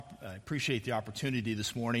I appreciate the opportunity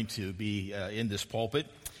this morning to be in this pulpit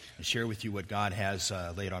and share with you what God has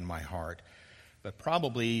laid on my heart. But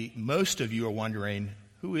probably most of you are wondering,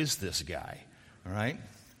 who is this guy? All right?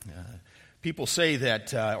 People say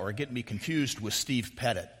that, or get me confused with Steve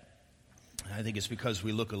Pettit. I think it's because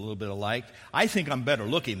we look a little bit alike. I think I'm better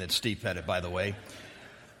looking than Steve Pettit, by the way.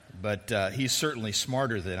 But he's certainly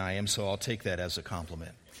smarter than I am, so I'll take that as a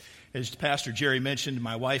compliment. As Pastor Jerry mentioned,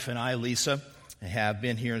 my wife and I, Lisa, have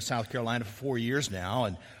been here in South Carolina for 4 years now.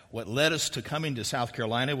 And what led us to coming to South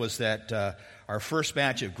Carolina was that our first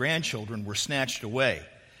batch of grandchildren were snatched away.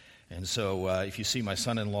 And so if you see my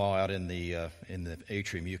son-in-law out in the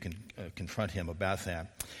atrium, you can confront him about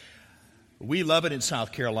that. We love it in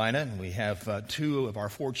South Carolina, and we have 2 of our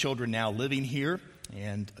 4 children now living here,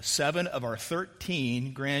 and 7 of our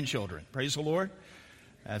 13 grandchildren. Praise the Lord.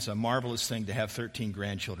 That's a marvelous thing to have 13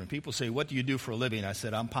 grandchildren. People say, "What do you do for a living?" I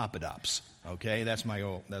said, "I'm Papa Dops." Okay, that's my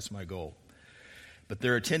goal. But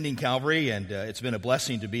they're attending Calvary, and it's been a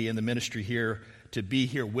blessing to be in the ministry here, to be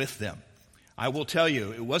here with them. I will tell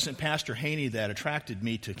you, it wasn't Pastor Haney that attracted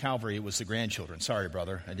me to Calvary, it was the grandchildren. Sorry,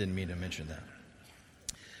 brother, I didn't mean to mention that.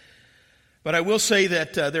 But I will say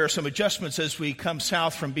that there are some adjustments as we come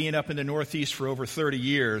south from being up in the Northeast for over 30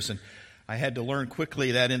 years, and I had to learn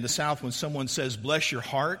quickly that in the South, when someone says, "bless your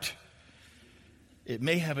heart," it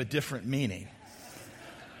may have a different meaning.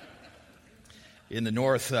 In the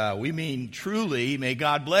North, we mean truly, may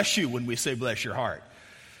God bless you when we say bless your heart.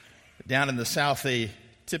 Down in the South, they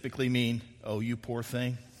typically mean, "oh, you poor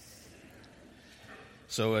thing."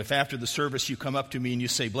 So if after the service you come up to me and you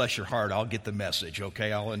say bless your heart, I'll get the message,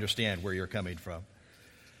 okay? I'll understand where you're coming from.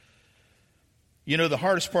 You know, the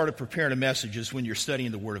hardest part of preparing a message is when you're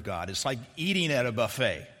studying the Word of God. It's like eating at a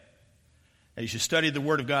buffet. As you study the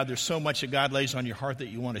Word of God, there's so much that God lays on your heart that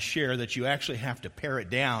you want to share that you actually have to pare it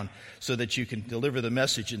down so that you can deliver the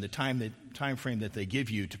message in the time frame that they give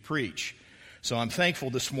you to preach. So I'm thankful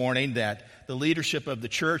this morning that the leadership of the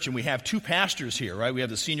church, and we have 2 pastors here, right? We have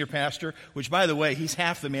the senior pastor, which, by the way, he's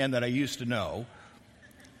half the man that I used to know.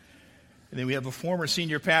 And then we have a former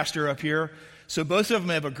senior pastor up here. So both of them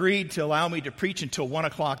have agreed to allow me to preach until 1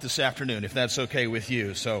 o'clock this afternoon, if that's okay with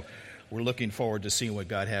you. So we're looking forward to seeing what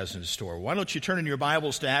God has in store. Why don't you turn in your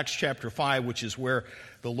Bibles to Acts chapter 5, which is where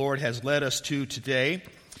the Lord has led us to today.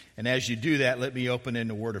 And as you do that, let me open in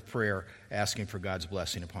a word of prayer, asking for God's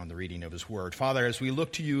blessing upon the reading of His Word. Father, as we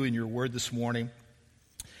look to you in your Word this morning,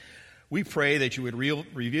 we pray that you would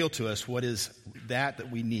reveal to us what is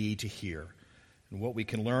that we need to hear and what we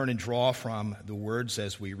can learn and draw from the words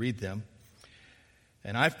as we read them.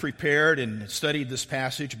 And I've prepared and studied this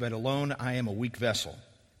passage, but alone I am a weak vessel.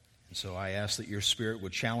 And so I ask that your Spirit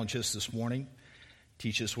would challenge us this morning,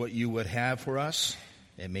 teach us what you would have for us,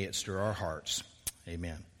 and may it stir our hearts.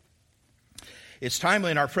 Amen. It's timely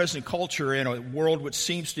in our present culture, in a world which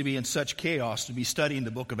seems to be in such chaos, to be studying the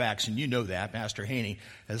book of Acts. And you know that. Pastor Haney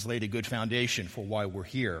has laid a good foundation for why we're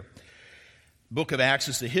here. The book of Acts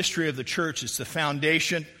is the history of the church. It's the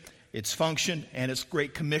foundation, its function, and its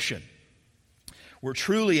great commission. We're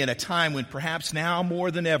truly in a time when perhaps now more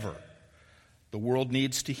than ever, the world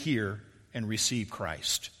needs to hear and receive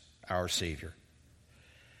Christ, our Savior.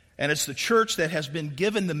 And it's the church that has been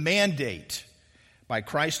given the mandate by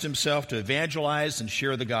Christ himself to evangelize and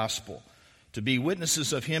share the gospel, to be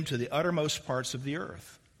witnesses of him to the uttermost parts of the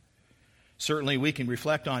earth. Certainly we can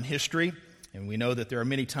reflect on history, and we know that there are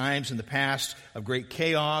many times in the past of great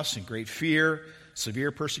chaos and great fear,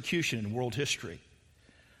 severe persecution in world history.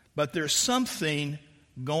 But there's something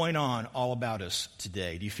going on all about us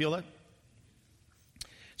today. Do you feel it?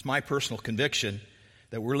 It's my personal conviction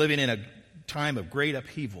that we're living in a time of great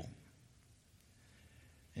upheaval.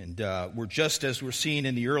 And we're just as we're seeing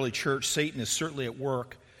in the early church, Satan is certainly at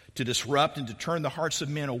work to disrupt and to turn the hearts of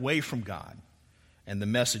men away from God and the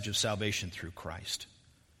message of salvation through Christ.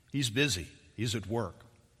 He's busy. He's at work.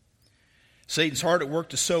 Satan's hard at work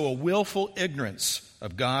to sow a willful ignorance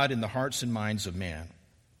of God in the hearts and minds of man.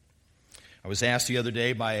 I was asked the other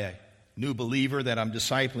day by a new believer that I'm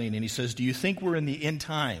discipling, and he says, "Do you think we're in the end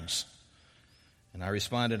times?" And I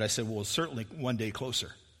responded, I said, "Well, certainly one day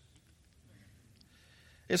closer."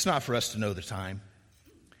 It's not for us to know the time,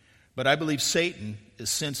 but I believe Satan is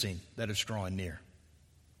sensing that it's drawing near.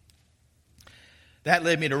 That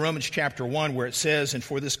led me to Romans chapter 1, where it says, "And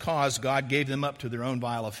for this cause God gave them up to their own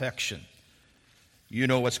vile affection." You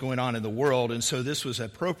know what's going on in the world, and so this was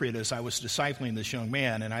appropriate as I was discipling this young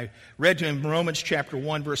man. And I read to him Romans chapter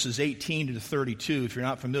 1, verses 18 to 32. If you're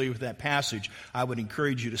not familiar with that passage, I would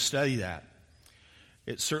encourage you to study that.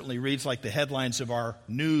 It certainly reads like the headlines of our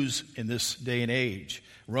news in this day and age.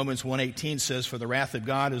 Romans 1:18 says, "For the wrath of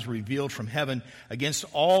God is revealed from heaven against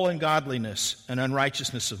all ungodliness and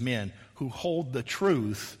unrighteousness of men who hold the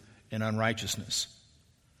truth in unrighteousness."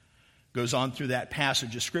 Goes on through that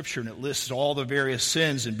passage of Scripture, and it lists all the various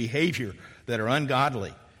sins and behavior that are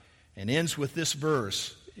ungodly, and ends with this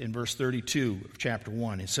verse in verse 32 of chapter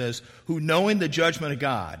 1. It says, "Who knowing the judgment of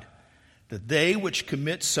God, that they which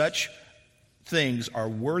commit such things are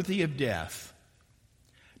worthy of death,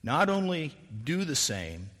 not only do the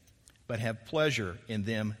same, but have pleasure in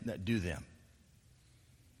them that do them."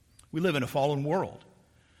 We live in a fallen world.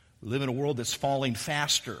 We live in a world that's falling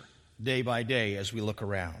faster day by day as we look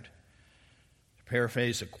around. To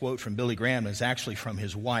paraphrase a quote from Billy Graham, it's actually from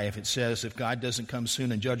his wife. It says, "If God doesn't come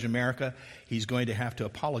soon and judge America, he's going to have to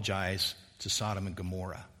apologize to Sodom and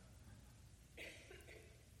Gomorrah."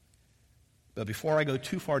 But before I go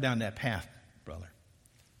too far down that path, brother,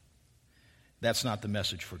 that's not the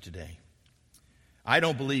message for today. I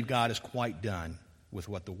don't believe God is quite done with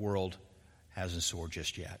what the world has in store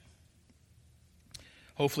just yet.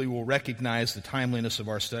 Hopefully we'll recognize the timeliness of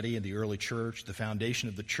our study in the early church. The foundation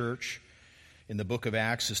of the church in the book of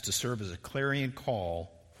Acts is to serve as a clarion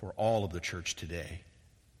call for all of the church today.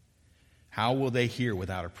 How will they hear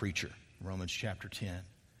without a preacher? Romans chapter 10.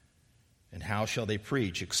 And how shall they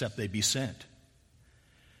preach except they be sent?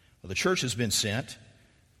 Well, the church has been sent.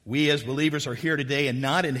 We as believers are here today and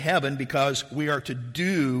not in heaven because we are to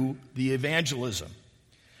do the evangelism.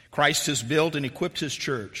 Christ has built and equipped his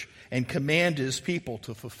church and commanded his people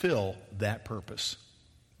to fulfill that purpose.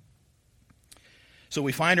 So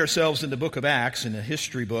we find ourselves in the book of Acts, in a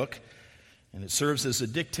history book, and it serves as a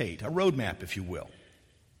dictate, a roadmap, if you will,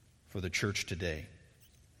 for the church today.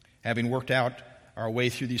 Having worked out our way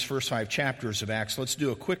through these first 5 chapters of Acts, let's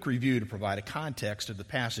do a quick review to provide a context of the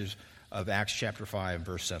passage of Acts chapter 5,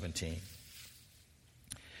 verse 17.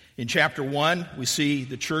 In chapter 1, we see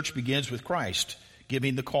the church begins with Christ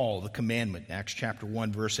giving the call, the commandment. Acts chapter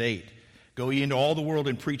 1, verse 8. "Go ye into all the world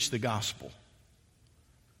and preach the gospel.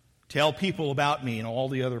 Tell people about me in all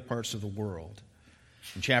the other parts of the world."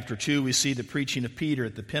 In chapter 2, we see the preaching of Peter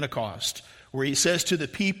at the Pentecost, where he says to the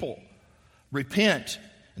people, "Repent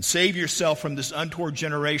and save yourself from this untoward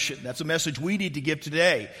generation." That's a message we need to give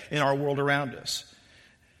today in our world around us.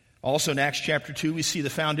 Also in Acts chapter 2, we see the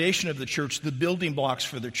foundation of the church, the building blocks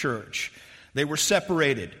for the church. They were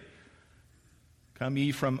separated. "Come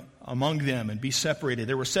ye from among them and be separated."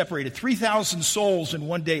 They were separated. 3,000 souls in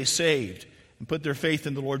one day saved and put their faith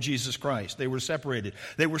in the Lord Jesus Christ. They were separated.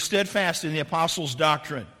 They were steadfast in the apostles'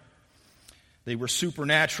 doctrine. They were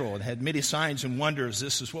supernatural and had many signs and wonders.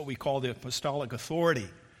 This is what we call the apostolic authority.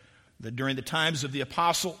 That during the times of the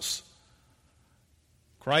apostles,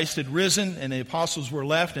 Christ had risen and the apostles were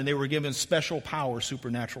left, and they were given special power,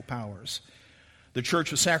 supernatural powers. The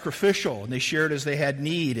church was sacrificial, and they shared as they had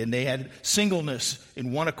need, and they had singleness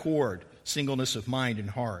in one accord, singleness of mind and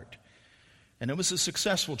heart. And it was a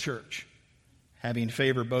successful church, having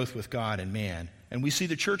favor both with God and man. And we see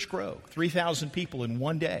the church grow. 3,000 people in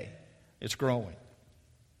one day. It's growing.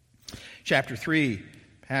 Chapter 3,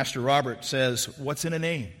 Pastor Robert says, "What's in a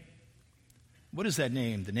name?" What is that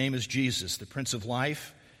name? The name is Jesus, the Prince of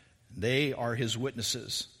Life. They are his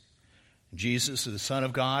witnesses. Jesus, the Son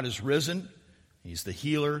of God, is risen. He's the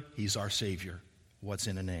healer. He's our Savior. What's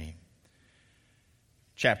in a name?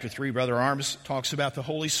 Chapter 3, Brother Arms talks about the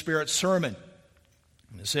Holy Spirit sermon.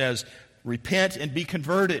 And it says, "Repent and be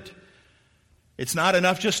converted." It's not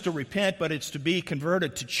enough just to repent, but it's to be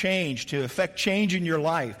converted, to change, to effect change in your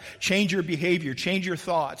life, change your behavior, change your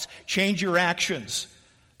thoughts, change your actions,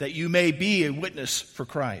 that you may be a witness for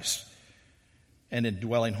Christ, and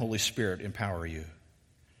indwelling Holy Spirit empower you.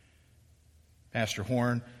 Pastor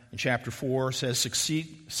Horn in chapter 4 says,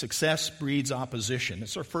 "Success breeds opposition."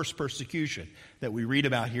 It's our first persecution that we read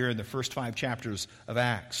about here in the first 5 chapters of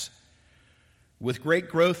Acts. With great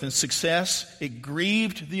growth and success, it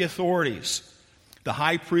grieved the authorities. The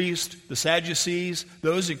high priest, the Sadducees,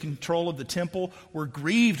 those in control of the temple were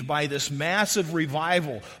grieved by this massive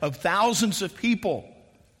revival of thousands of people.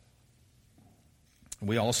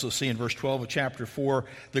 We also see in verse 12 of chapter 4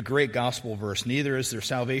 the great gospel verse, "Neither is there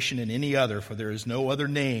salvation in any other, for there is no other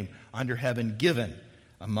name under heaven given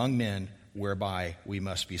among men whereby we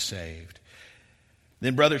must be saved."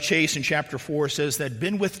 Then Brother Chase in chapter 4 says that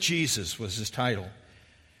 "Been with Jesus" was his title.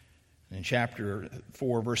 In chapter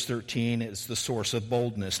 4, verse 13, it's the source of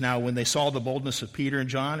boldness. "Now when they saw the boldness of Peter and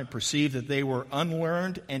John and perceived that they were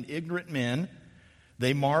unlearned and ignorant men,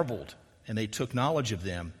 they marveled, and they took knowledge of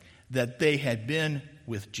them, that they had been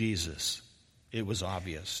with Jesus." It was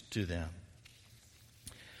obvious to them.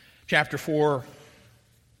 Chapter 4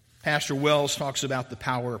 Pastor Wells talks about the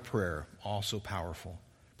power of prayer, also powerful.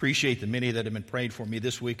 Appreciate the many that have been prayed for me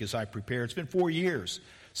this week as I prepare. It's been 4 years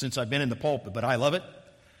since I've been in the pulpit, but I love it,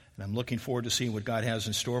 and I'm looking forward to seeing what God has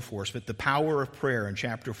in store for us. But the power of prayer in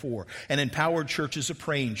chapter 4. An empowered church is a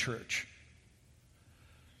praying church.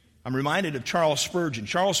 I'm reminded of Charles Spurgeon.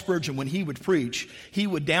 Charles Spurgeon, when he would preach, he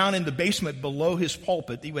would down in the basement below his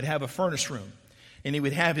pulpit, he would have a furnace room, and he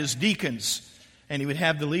would have his deacons, and he would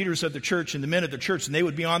have the leaders of the church and the men of the church, and they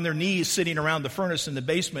would be on their knees sitting around the furnace in the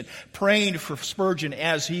basement praying for Spurgeon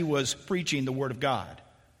as he was preaching the Word of God.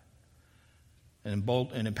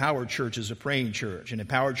 An empowered church is a praying church. An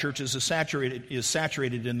empowered church is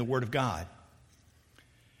saturated in the Word of God.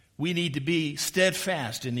 We need to be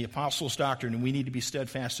steadfast in the apostles' doctrine, and we need to be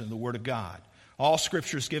steadfast in the Word of God. All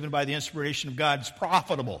Scripture is given by the inspiration of God. It's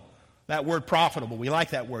profitable. That word profitable, we like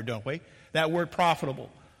that word, don't we? That word profitable.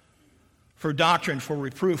 For doctrine, for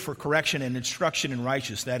reproof, for correction, and instruction in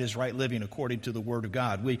righteousness, that is right living according to the Word of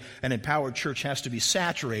God. An empowered church has to be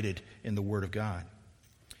saturated in the Word of God.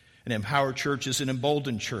 An empowered church is an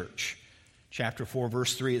emboldened church. Chapter 4,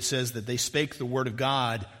 verse 3, it says that they spake the Word of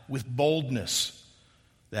God with boldness.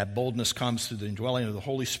 That boldness comes through the indwelling of the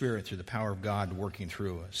Holy Spirit, through the power of God working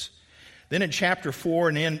through us. Then in chapter 4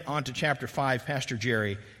 and then on to chapter 5, Pastor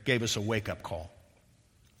Jerry gave us a wake-up call.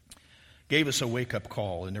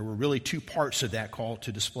 And there were really two parts of that call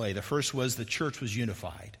to display. The first was the church was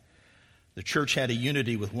unified. The church had a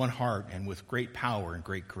unity with one heart and with great power and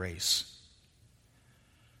great grace.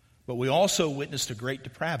 But we also witnessed a great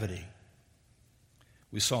depravity.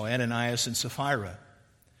 We saw Ananias and Sapphira.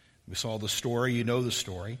 We saw the story, you know the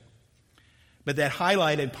story. But that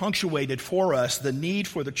highlighted, punctuated for us the need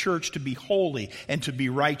for the church to be holy and to be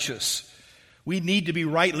righteous. We need to be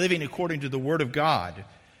right living according to the Word of God.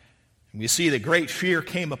 And we see that great fear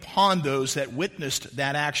came upon those that witnessed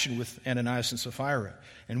that action with Ananias and Sapphira.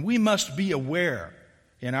 And we must be aware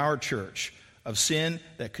in our church of sin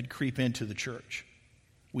that could creep into the church.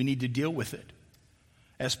 We need to deal with it.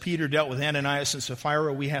 As Peter dealt with Ananias and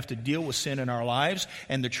Sapphira, we have to deal with sin in our lives,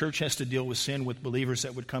 and the church has to deal with sin with believers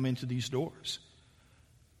that would come into these doors.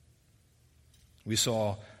 We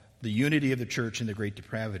saw the unity of the church and the great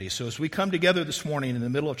depravity. So as we come together this morning in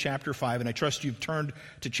the middle of chapter 5, and I trust you've turned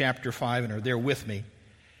to chapter 5 and are there with me,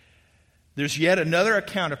 there's yet another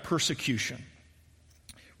account of persecution.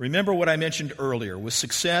 Remember what I mentioned earlier. With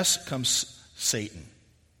success comes Satan.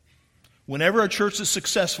 Whenever a church is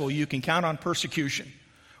successful, you can count on persecution.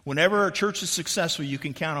 Whenever a church is successful, you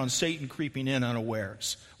can count on Satan creeping in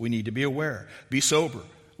unawares. We need to be aware. Be sober.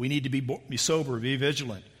 We need to be sober, be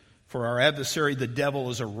vigilant. For our adversary, the devil,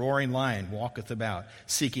 is a roaring lion, walketh about,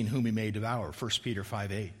 seeking whom he may devour. 1 Peter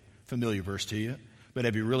 5:8. Familiar verse to you. But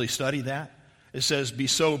have you really studied that? It says, be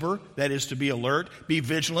sober, that is to be alert. Be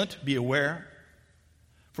vigilant, be aware.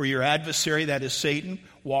 For your adversary, that is Satan,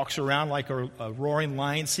 walks around like a roaring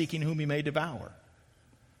lion, seeking whom he may devour.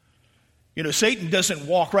 You know, Satan doesn't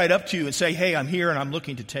walk right up to you and say, hey, I'm here and I'm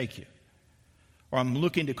looking to take you. Or I'm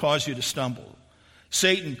looking to cause you to stumble.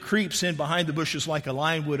 Satan creeps in behind the bushes like a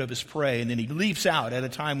lion would of his prey, and then he leaps out at a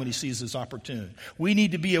time when he sees his opportune. We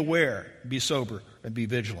need to be aware, be sober, and be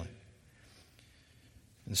vigilant.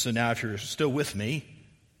 And so now if you're still with me,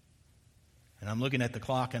 and I'm looking at the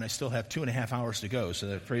clock and I still have 2.5 hours to go,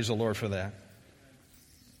 so praise the Lord for that.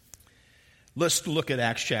 Let's look at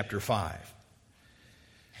Acts chapter 5.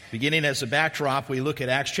 Beginning as a backdrop, we look at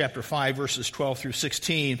Acts chapter 5, verses 12 through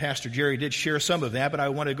 16. Pastor Jerry did share some of that, but I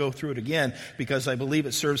want to go through it again because I believe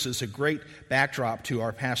it serves as a great backdrop to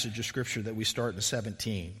our passage of Scripture that we start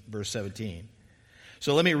in verse 17.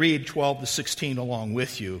 So let me read 12 to 16 along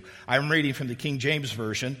with you. I'm reading from the King James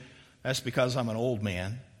Version. That's because I'm an old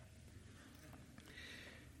man.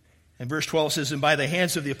 And verse 12 says, and by the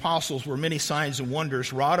hands of the apostles were many signs and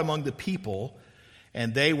wonders wrought among the people,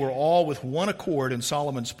 and they were all with one accord in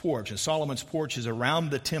Solomon's porch. And Solomon's porch is around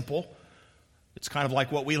the temple. It's kind of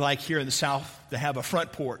like what we like here in the South to have a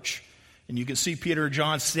front porch. And you can see Peter and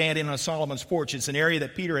John standing on Solomon's porch. It's an area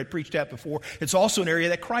that Peter had preached at before. It's also an area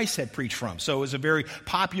that Christ had preached from. So it was a very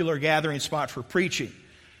popular gathering spot for preaching.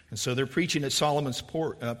 And so they're preaching at Solomon's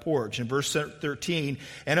porch. In verse 13,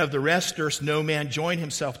 and of the rest durst no man join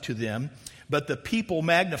himself to them, but the people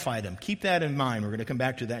magnified him. Keep that in mind. We're going to come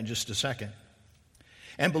back to that in just a second.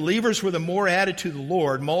 And believers were the more added to the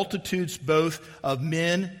Lord, multitudes both of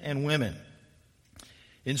men and women,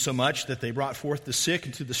 insomuch that they brought forth the sick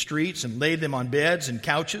into the streets and laid them on beds and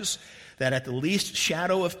couches, that at the least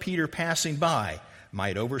shadow of Peter passing by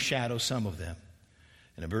might overshadow some of them.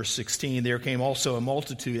 And in verse 16, there came also a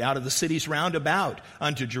multitude out of the cities round about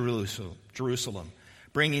unto Jerusalem,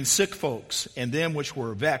 bringing sick folks and them which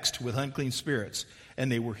were vexed with unclean spirits,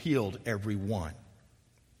 and they were healed, every one.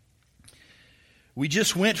 We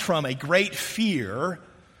just went from a great fear,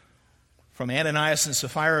 from Ananias and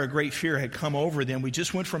Sapphira, a great fear had come over them. We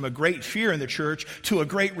just went from a great fear in the church to a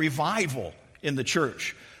great revival in the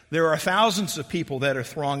church. There are thousands of people that are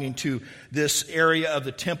thronging to this area of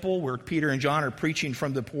the temple where Peter and John are preaching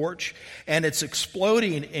from the porch, and it's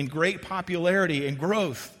exploding in great popularity and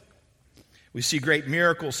growth. We see great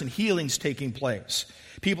miracles and healings taking place.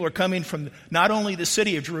 People are coming from not only the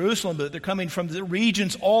city of Jerusalem, but they're coming from the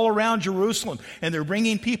regions all around Jerusalem. And they're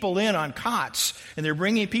bringing people in on cots. And they're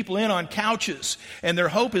bringing people in on couches. And their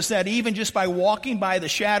hope is that even just by walking by the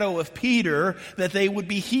shadow of Peter, that they would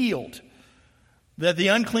be healed. That the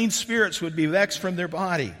unclean spirits would be vexed from their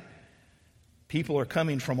body. People are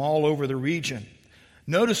coming from all over the region.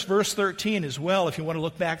 Notice verse 13 as well, if you want to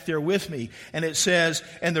look back there with me. And it says,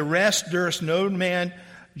 "And the rest durst no man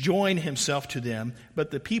join himself to them, but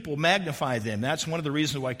the people magnified them." That's one of the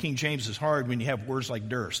reasons why King James is hard when you have words like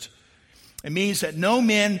durst. It means that no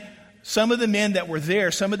men, some of the men that were there,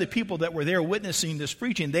 some of the people that were there witnessing this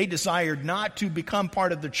preaching, they desired not to become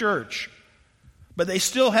part of the church. But they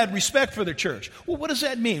still had respect for the church. Well, what does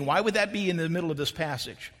that mean? Why would that be in the middle of this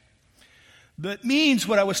passage? That means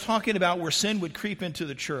what I was talking about, where sin would creep into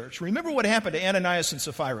the church. Remember what happened to Ananias and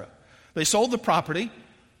Sapphira. They sold the property.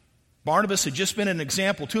 Barnabas had just been an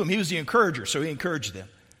example to them. He was the encourager, so he encouraged them.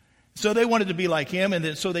 So they wanted to be like him,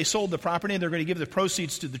 and so they sold the property, and they're going to give the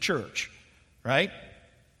proceeds to the church, right?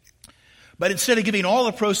 But instead of giving all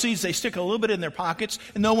the proceeds, they stick a little bit in their pockets,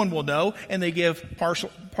 and no one will know, and they give part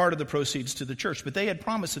of the proceeds to the church. But they had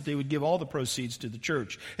promised that they would give all the proceeds to the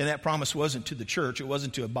church, and that promise wasn't to the church. It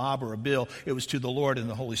wasn't to a Bob or a Bill. It was to the Lord and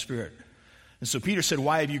the Holy Spirit. And so Peter said,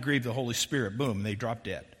 "Why have you grieved the Holy Spirit?" Boom, and they dropped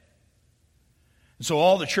dead. And so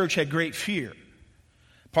all the church had great fear.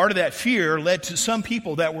 Part of that fear led to some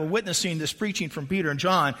people that were witnessing this preaching from Peter and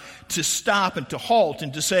John to stop and to halt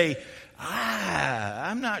and to say,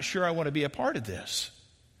 I'm not sure I want to be a part of this.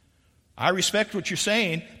 I respect what you're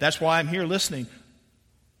saying. That's why I'm here listening.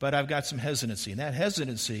 But I've got some hesitancy. And that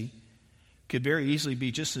hesitancy could very easily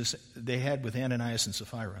be just as they had with Ananias and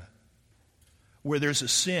Sapphira. Where there's a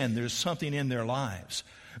sin, there's something in their lives.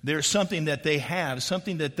 There's something that they have,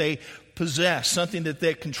 something that they possess, something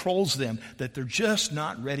that controls them, that they're just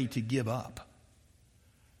not ready to give up.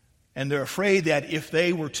 And they're afraid that if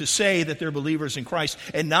they were to say that they're believers in Christ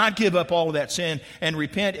and not give up all of that sin and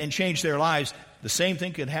repent and change their lives, the same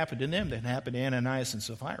thing could happen to them that happened to Ananias and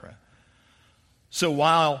Sapphira. So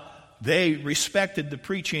while they respected the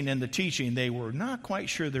preaching and the teaching, they were not quite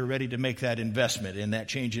sure they're ready to make that investment in that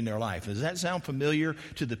change in their life. Does that sound familiar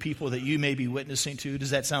to the people that you may be witnessing to?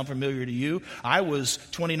 Does that sound familiar to you? I was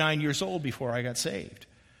 29 years old before I got saved.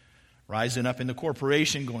 Rising up in the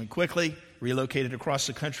corporation, going quickly, relocated across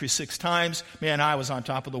the country 6 times. Man, I was on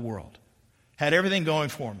top of the world. Had everything going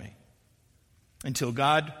for me. Until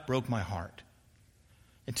God broke my heart.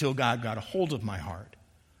 Until God got a hold of my heart.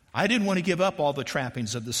 I didn't want to give up all the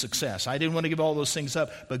trappings of the success. I didn't want to give all those things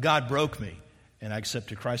up, but God broke me. And I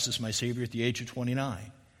accepted Christ as my Savior at the age of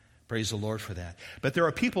 29. Praise the Lord for that. But there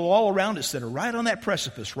are people all around us that are right on that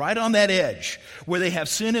precipice, right on that edge, where they have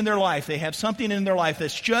sin in their life. They have something in their life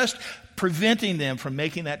that's just preventing them from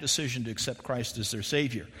making that decision to accept Christ as their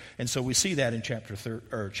Savior. And so we see that in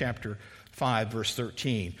chapter 5, verse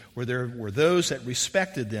 13, where there were those that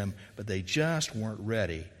respected them, but they just weren't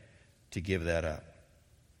ready to give that up.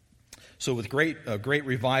 So with great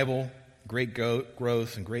revival, great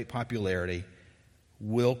growth, and great popularity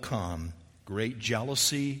will come great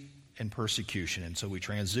jealousy and persecution. And so we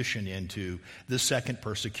transition into the second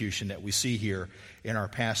persecution that we see here in our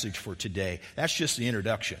passage for today. That's just the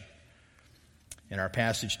introduction. In our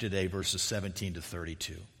passage today, verses 17 to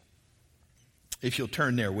 32. If you'll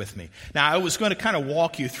turn there with me. Now, I was going to kind of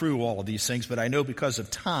walk you through all of these things, but I know because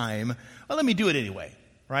of time, well, let me do it anyway,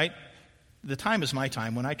 right? The time is my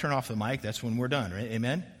time. When I turn off the mic, that's when we're done, right?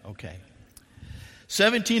 Amen? Okay.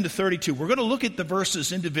 17 to 32. We're going to look at the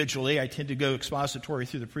verses individually. I tend to go expository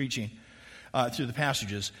through the preaching, through the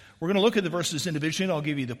passages. We're going to look at the verses individually, and I'll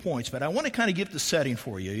give you the points. But I want to kind of give the setting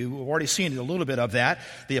for you. You've already seen a little bit of that.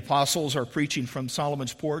 The apostles are preaching from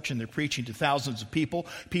Solomon's porch, and they're preaching to thousands of people.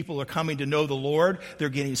 People are coming to know the Lord. They're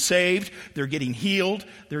getting saved. They're getting healed.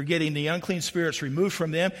 They're getting the unclean spirits removed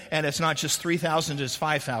from them. And it's not just 3,000, it's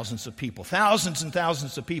 5,000 of people. Thousands and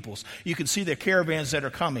thousands of people. You can see the caravans that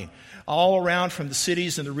are coming all around from the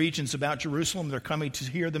cities and the regions about Jerusalem. They're coming to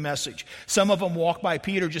hear the message. Some of them walk by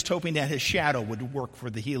Peter just hoping that his shadow would work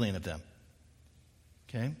for the healing of them.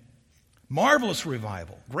 Okay? Marvelous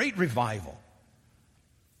revival. Great revival.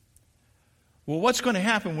 Well, what's going to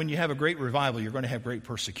happen when you have a great revival? You're going to have great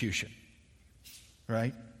persecution.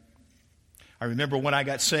 right? I remember when I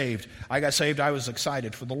got saved, I was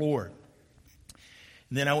excited for the Lord.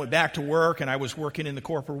 And then I went back to work, and I was working in the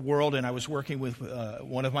corporate world, and I was working with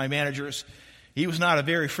one of my managers. He was not a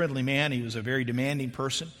very friendly man. He was a very demanding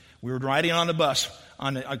person. We were riding on the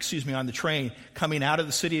on the train, coming out of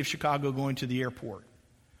the city of Chicago, going to the airport.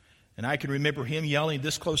 And I can remember him yelling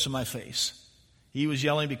this close to my face. He was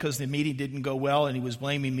yelling because the meeting didn't go well, and he was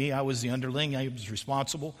blaming me. I was the underling. I was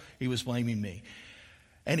responsible. He was blaming me.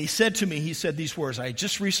 And he said to me, these words. I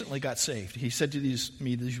just recently got saved. He said to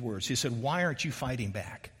me these words. He said, "Why aren't you fighting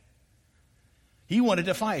back?" He wanted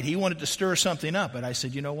to fight. He wanted to stir something up. But I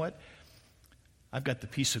said, "You know what? I've got the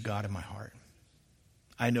peace of God in my heart.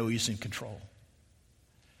 I know He's in control."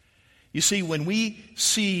 You see, when we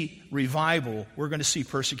see revival, we're going to see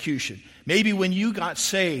persecution. Maybe when you got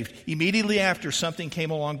saved, immediately after something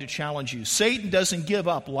came along to challenge you. Satan doesn't give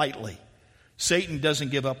up lightly. Satan doesn't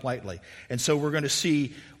give up lightly. And so we're going to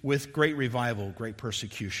see with great revival, great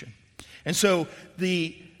persecution. And so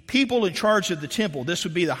the people in charge of the temple, this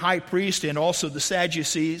would be the high priest and also the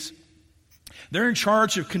Sadducees, they're in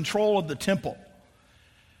charge of control of the temple.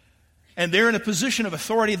 And they're in a position of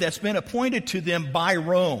authority that's been appointed to them by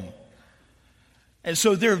Rome. And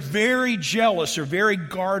so they're very jealous or very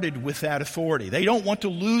guarded with that authority. They don't want to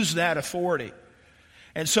lose that authority.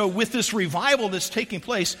 And so with this revival that's taking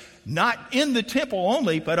place, not in the temple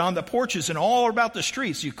only, but on the porches and all about the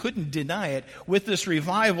streets, you couldn't deny it. With this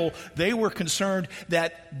revival, they were concerned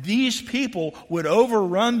that these people would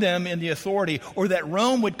overrun them in the authority, or that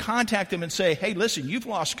Rome would contact them and say, "Hey, listen, you've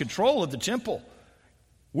lost control of the temple.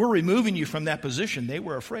 We're removing you from that position." They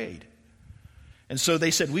were afraid. And so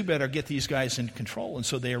they said, "We better get these guys in control." And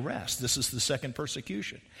so they arrest. This is the second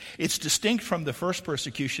persecution. It's distinct from the first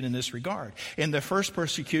persecution in this regard. In the first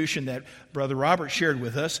persecution that Brother Robert shared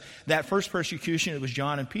with us, that first persecution, it was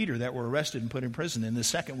John and Peter that were arrested and put in prison. And the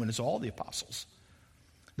second one is all the apostles.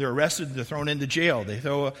 They're arrested, they're thrown into jail.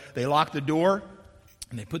 They lock the door,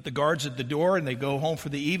 and they put the guards at the door, and they go home for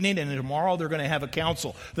the evening, and tomorrow they're going to have a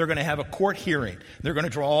council. They're going to have a court hearing. They're going to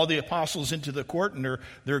draw all the apostles into the court, and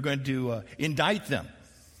they're going to indict them.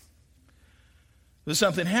 But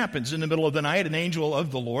something happens in the middle of the night. An angel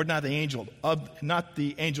of the Lord, not the angel of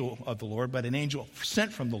the Lord, but an angel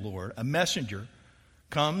sent from the Lord, a messenger,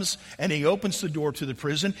 comes, and he opens the door to the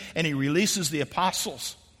prison, and he releases the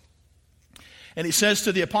apostles. And he says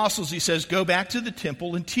to the apostles, he says, "Go back to the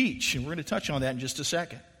temple and teach." And we're going to touch on that in just a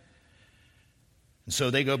second. And so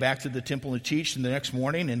they go back to the temple and teach the next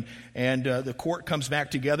morning, and the court comes back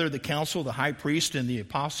together, the council, the high priest, and the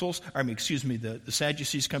apostles, the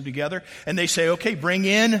Sadducees come together, and they say, "Okay, bring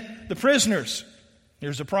in the prisoners."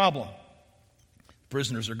 Here's the problem.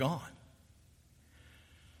 Prisoners are gone.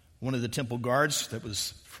 One of the temple guards that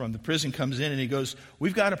was from the prison comes in, and he goes,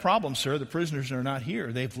 "We've got a problem, sir. The prisoners are not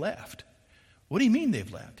here. They've left." "What do you mean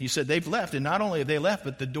they've left?" He said, "They've left, and not only have they left,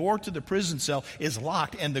 but the door to the prison cell is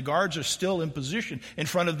locked, and the guards are still in position in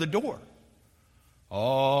front of the door."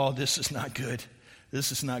 Oh, this is not good.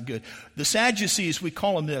 This is not good. The Sadducees, we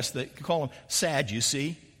call them this. They call them sad, you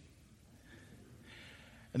see.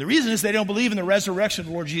 And the reason is they don't believe in the resurrection of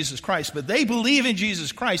the Lord Jesus Christ, but they believe in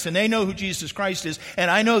Jesus Christ, and they know who Jesus Christ is, and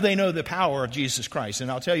I know they know the power of Jesus Christ, and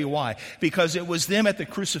I'll tell you why. Because it was them at the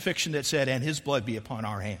crucifixion that said, "And His blood be upon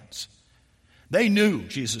our hands." They knew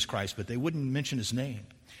Jesus Christ, but they wouldn't mention His name.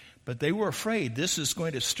 But they were afraid this is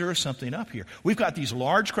going to stir something up here. We've got these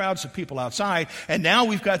large crowds of people outside, and now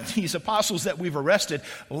we've got these apostles that we've arrested,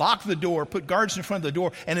 locked the door, put guards in front of the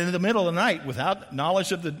door, and in the middle of the night, without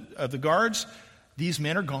knowledge of the guards, these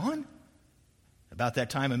men are gone. About that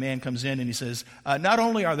time, a man comes in and he says, "Not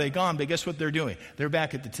only are they gone, but guess what they're doing? They're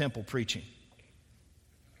back at the temple preaching."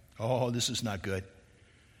 Oh, this is not good.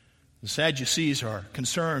 The Sadducees are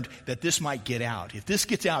concerned that this might get out. If this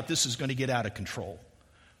gets out, this is going to get out of control.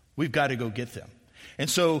 We've got to go get them. And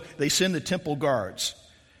so they send the temple guards,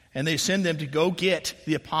 and they send them to go get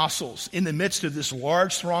the apostles in the midst of this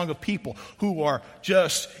large throng of people who are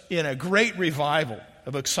just in a great revival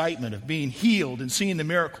of excitement, of being healed and seeing the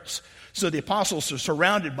miracles. So the apostles are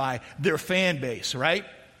surrounded by their fan base, right?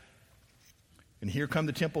 And here come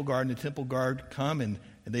the temple guard, and the temple guard come, and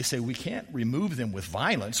they say, "We can't remove them with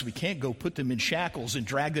violence. We can't go put them in shackles and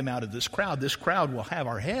drag them out of this crowd. This crowd will have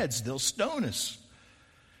our heads. They'll stone us."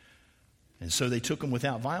 And so they took them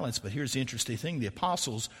without violence. But here's the interesting thing. The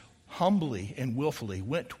apostles humbly and willfully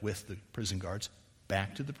went with the prison guards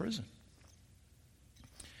back to the prison.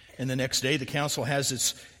 And the next day, the council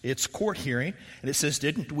has its court hearing, and it says,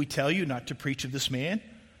 "Didn't we tell you not to preach of this man?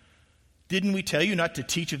 Didn't we tell you not to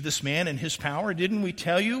teach of this man and his power? Didn't we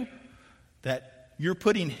tell you that you're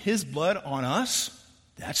putting his blood on us?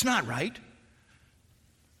 That's not right."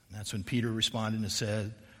 That's when Peter responded and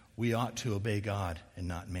said, we ought to obey God and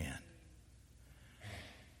not man.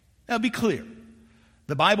 Now be clear.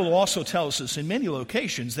 The Bible also tells us in many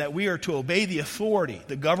locations that we are to obey the authority,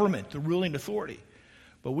 the government, the ruling authority.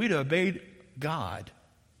 But we to obey God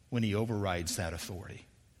when he overrides that authority.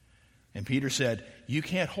 And Peter said, you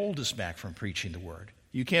can't hold us back from preaching the word.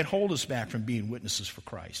 You can't hold us back from being witnesses for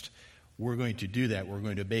Christ. We're going to do that. We're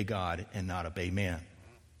going to obey God and not obey man.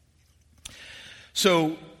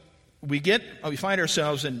 So we find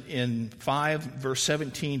ourselves in 5, verse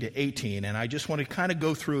 17 to 18, and I just want to kind of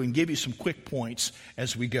go through and give you some quick points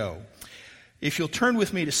as we go. If you'll turn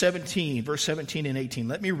with me to verse 17 and 18,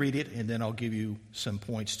 let me read it, and then I'll give you some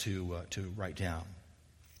points to write down.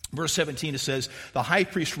 Verse 17, it says, the high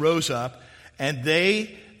priest rose up, and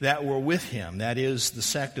they that were with him, that is, the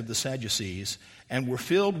sect of the Sadducees, and were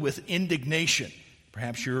filled with indignation.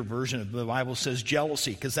 Perhaps your version of the Bible says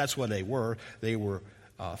jealousy, because that's what they were. They were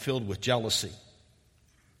filled with jealousy.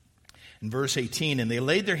 In verse 18, and they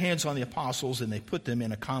laid their hands on the apostles, and they put them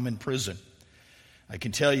in a common prison. I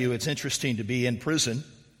can tell you it's interesting to be in prison,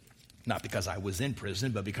 not because I was in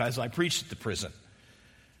prison, but because I preached at the prison.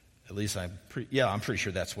 At least I'm pretty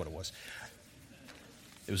sure that's what it was.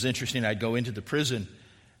 It was interesting. I'd go into the prison,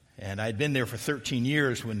 and I'd been there for 13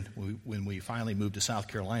 years when we finally moved to South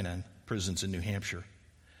Carolina, and prisons in New Hampshire.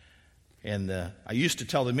 And I used to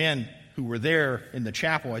tell the men who were there in the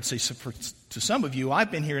chapel, I'd say, to some of you,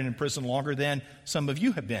 I've been here in prison longer than some of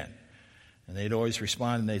you have been. And they'd always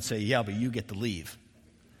respond, and they'd say, yeah, but you get to leave.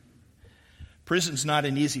 Prison's not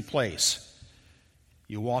an easy place.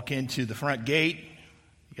 You walk into the front gate,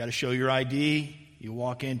 you got to show your ID. You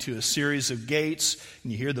walk into a series of gates,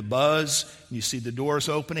 and you hear the buzz, and you see the doors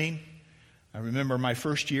opening. I remember my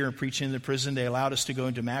first year preaching in the prison, they allowed us to go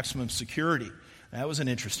into maximum security. That was an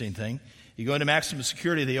interesting thing. You go into maximum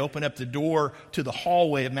security, they open up the door to the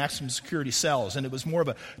hallway of maximum security cells, and it was more of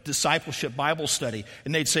a discipleship Bible study.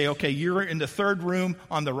 And they'd say, okay, you're in the third room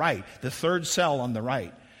on the right, the third cell on the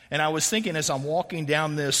right. And I was thinking as I'm walking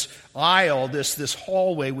down this aisle, this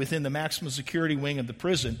hallway within the maximum security wing of the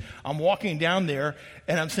prison, I'm walking down there,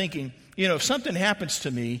 and I'm thinking, if something happens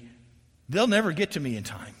to me, they'll never get to me in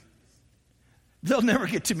time. They'll never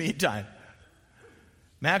get to me in time.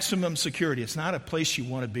 Maximum security. It's not a place you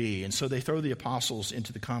want to be. And so they throw the apostles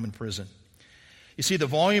into the common prison. You see, the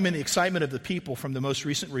volume and the excitement of the people from the most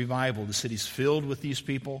recent revival, the city's filled with these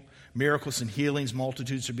people. Miracles and healings,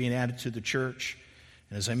 multitudes are being added to the church.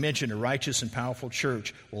 And as I mentioned, a righteous and powerful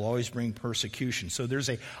church will always bring persecution. So there's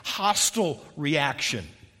a hostile reaction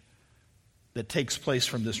that takes place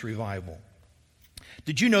from this revival.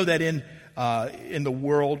 Did you know that in the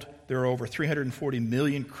world there are over 340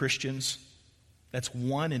 million Christians? That's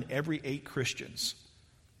 1 in every 8 Christians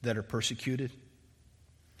that are persecuted,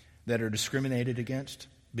 that are discriminated against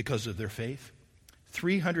because of their faith.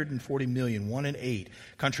 340 million, 1 in 8.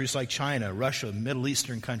 Countries like China, Russia, Middle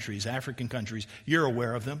Eastern countries, African countries, you're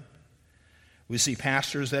aware of them. We see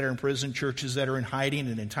pastors that are in prison, churches that are in hiding,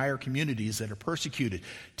 and entire communities that are persecuted,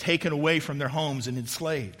 taken away from their homes and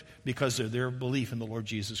enslaved because of their belief in the Lord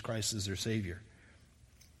Jesus Christ as their Savior.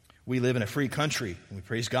 We live in a free country, and we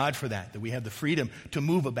praise God for that we have the freedom to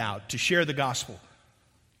move about, to share the gospel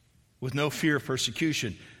with no fear of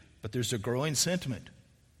persecution. But there's a growing sentiment.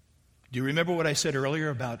 Do you remember what I said earlier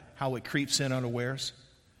about how it creeps in unawares?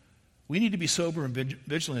 We need to be sober and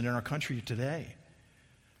vigilant in our country today.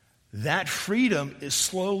 That freedom is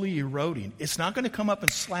slowly eroding. It's not going to come up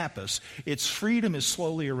and slap us. Its freedom is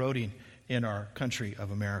slowly eroding in our country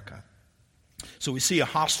of America. So we see a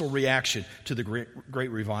hostile reaction to the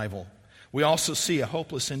great revival. We also see a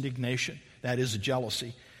hopeless indignation. That is a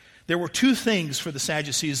jealousy. There were 2 things for the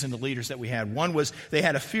Sadducees and the leaders that we had. One was they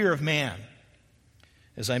had a fear of man.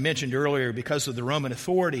 As I mentioned earlier, because of the Roman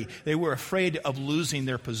authority, they were afraid of losing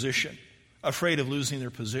their position.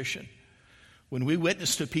 When we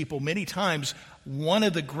witness to people, many times, one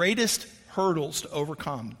of the greatest hurdles to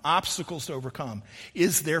overcome, obstacles to overcome,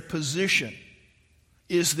 is their position,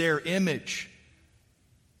 is their image.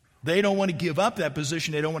 They don't want to give up that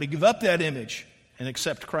position. They don't want to give up that image and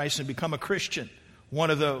accept Christ and become a Christian,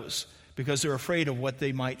 one of those, because they're afraid of what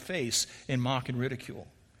they might face in mock and ridicule.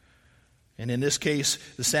 And in this case,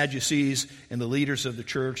 the Sadducees and the leaders of the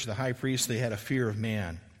church, the high priest, they had a fear of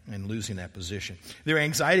man and losing that position. Their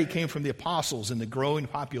anxiety came from the apostles and the growing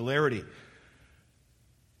popularity.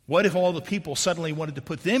 What if all the people suddenly wanted to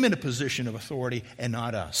put them in a position of authority and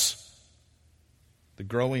not us? The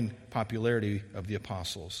growing popularity of the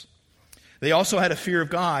apostles. They also had a fear of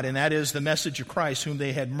God, and that is the message of Christ, whom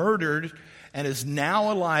they had murdered and is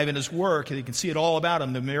now alive in his work. And you can see it all about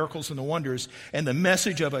him, the miracles and the wonders. And the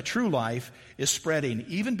message of a true life is spreading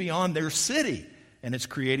even beyond their city, and it's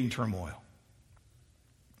creating turmoil.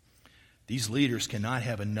 These leaders cannot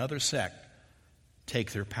have another sect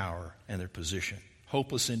take their power and their position.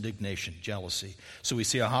 Hopeless indignation, jealousy. So we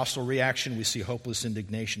see a hostile reaction. We see hopeless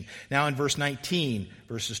indignation. Now in verse 19,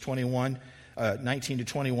 verses 19 to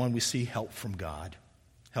 21, we see help from God.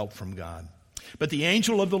 Help from God. But the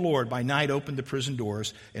angel of the Lord by night opened the prison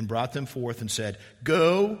doors and brought them forth and said,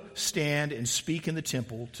 "Go, stand and speak in the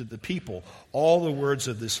temple to the people all the words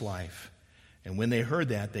of this life." And when they heard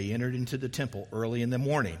that, they entered into the temple early in the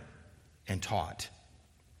morning and taught.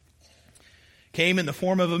 Came in the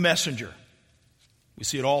form of a messenger. We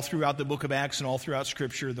see it all throughout the book of Acts and all throughout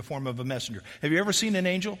Scripture, the form of a messenger. Have you ever seen an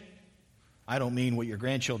angel? I don't mean what your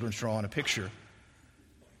grandchildren draw on a picture.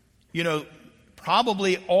 You know,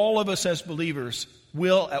 probably all of us as believers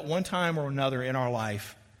will at one time or another in our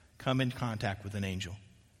life come in contact with an angel,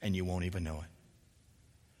 and you won't even know it.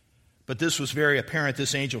 But this was very apparent.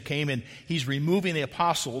 This angel came and he's removing the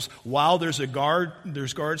apostles while there's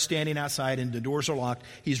guards standing outside and the doors are locked.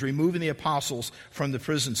 He's removing the apostles from the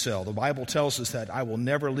prison cell. The Bible tells us that I will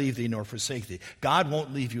never leave thee nor forsake thee. God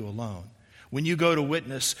won't leave you alone. When you go to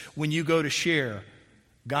witness, when you go to share,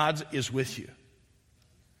 God is with you.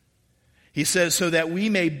 He says, so that we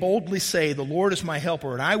may boldly say, the Lord is my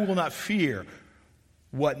helper, and I will not fear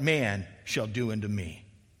what man shall do unto me.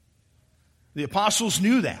 The apostles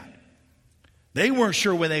knew that. They weren't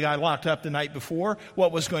sure when they got locked up the night before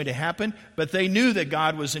what was going to happen, but they knew that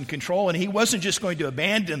God was in control and he wasn't just going to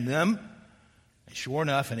abandon them. And sure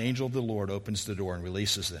enough, an angel of the Lord opens the door and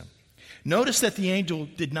releases them. Notice that the angel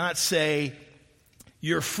did not say,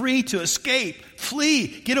 "You're free to escape, flee,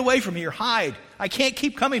 get away from here, hide. I can't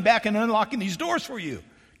keep coming back and unlocking these doors for you.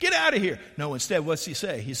 Get out of here." No, instead, what's he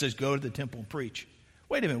say? He says, "Go to the temple and preach."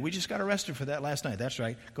 Wait a minute, we just got arrested for that last night. That's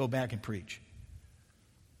right, go back and preach.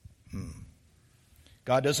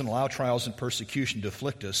 God doesn't allow trials and persecution to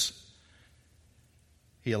afflict us.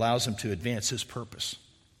 He allows them to advance his purpose.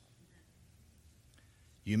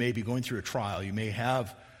 You may be going through a trial. You may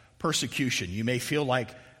have persecution. You may feel like,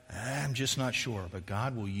 I'm just not sure. But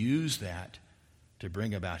God will use that to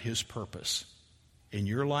bring about his purpose in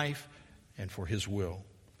your life and for his will.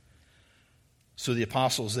 So the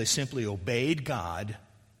apostles, they simply obeyed God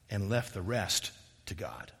and left the rest to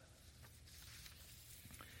God.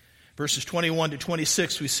 Verses 21 to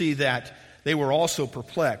 26, we see that they were also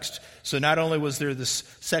perplexed. So not only was there this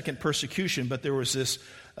second persecution, but there was this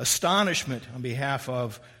astonishment on behalf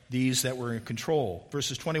of these that were in control.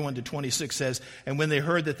 Verses 21 to 26 says, and when they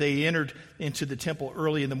heard that, they entered into the temple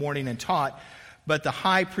early in the morning and taught. But the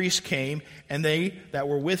high priest came, and they that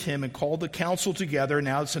were with him, and called the council together.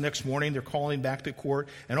 Now it's the next morning, they're calling back the court,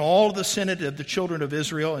 and all the senate of the children of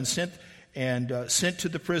Israel, and sent to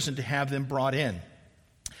the prison to have them brought in.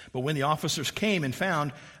 But when the officers came and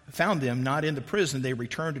found them not in the prison, they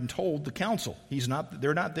returned and told the council,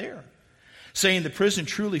 they're not there, saying, the prison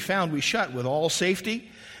truly found we shut with all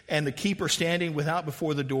safety, and the keeper standing without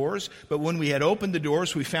before the doors. But when we had opened the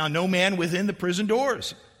doors, we found no man within the prison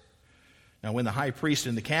doors. Now when the high priest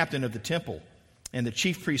and the captain of the temple and the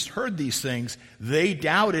chief priest heard these things, they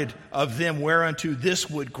doubted of them whereunto this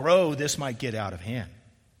would grow, this might get out of hand.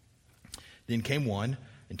 Then came one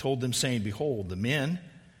and told them, saying, behold, the men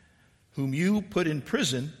whom you put in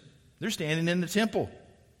prison, they're standing in the temple,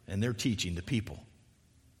 and they're teaching the people.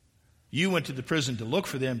 You went to the prison to look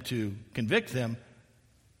for them, to convict them.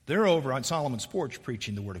 They're over on Solomon's porch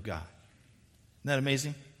preaching the word of God. Isn't that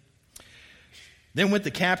amazing? Then went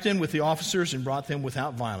the captain with the officers and brought them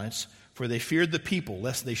without violence, for they feared the people,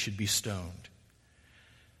 lest they should be stoned.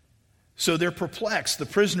 So they're perplexed. The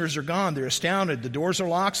prisoners are gone. They're astounded. The doors are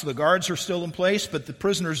locked, so the guards are still in place, but the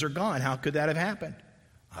prisoners are gone. How could that have happened?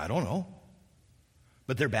 I don't know.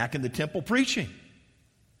 But they're back in the temple preaching.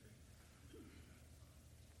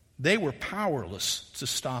 They were powerless to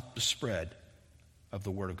stop the spread of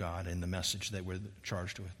the Word of God and the message they were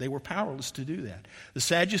charged with. They were powerless to do that. The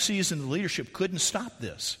Sadducees and the leadership couldn't stop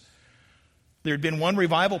this. There had been one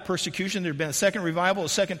revival, persecution. There had been a second revival, a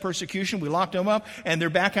second persecution. We locked them up, and they're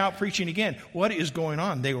back out preaching again. What is going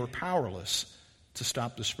on? They were powerless to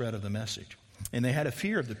stop the spread of the message. And they had a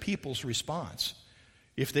fear of the people's response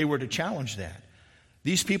if they were to challenge that.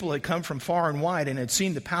 These people had come from far and wide and had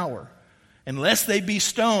seen the power. Unless they be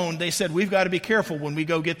stoned, they said, we've got to be careful when we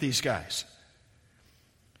go get these guys.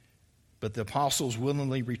 But the apostles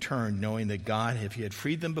willingly returned, knowing that God, if he had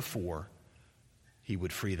freed them before, he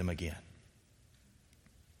would free them again.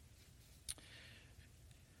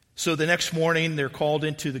 So the next morning, they're called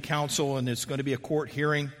into the council, and it's going to be a court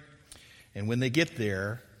hearing. And when they get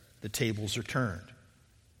there, the tables are turned.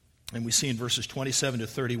 And we see in verses 27 to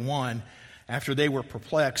 31, after they were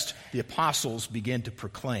perplexed, the apostles began to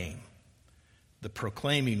proclaim. The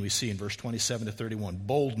proclaiming we see in verse 27 to 31,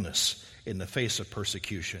 boldness in the face of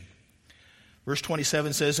persecution. Verse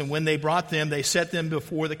 27 says, and when they brought them, they set them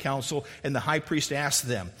before the council, and the high priest asked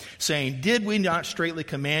them, saying, did we not straitly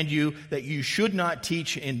command you that you should not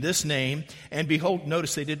teach in this name? And behold,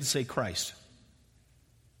 notice they didn't say Christ.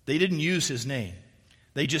 They didn't use his name.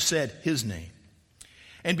 They just said his name.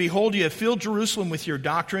 And behold, you have filled Jerusalem with your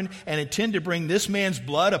doctrine and intend to bring this man's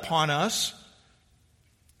blood upon us.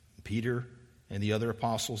 Peter and the other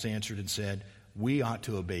apostles answered and said, we ought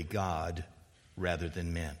to obey God rather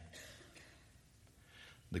than men.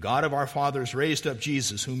 The God of our fathers raised up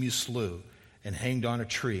Jesus, whom you slew, and hanged on a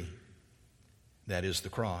tree. That is the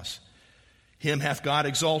cross. Him hath God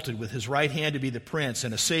exalted with his right hand to be the prince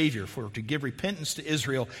and a savior, for to give repentance to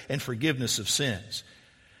Israel and forgiveness of sins.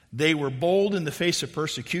 They were bold in the face of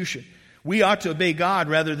persecution. We ought to obey God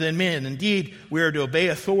rather than men. Indeed, we are to obey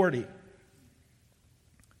authority.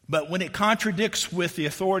 But when it contradicts with the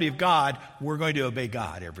authority of God, we're going to obey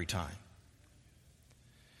God every time.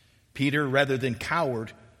 Peter, rather than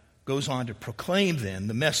coward, goes on to proclaim then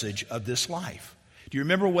the message of this life. Do you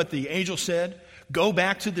remember what the angel said? Go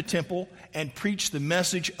back to the temple and preach the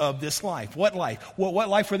message of this life. What life? Well, what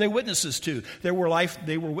life were they witnesses to? They were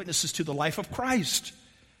witnesses to the life of Christ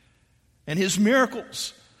and his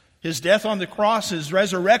miracles, his death on the cross, his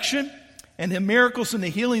resurrection, and the miracles and the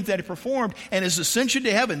healings that he performed, and his ascension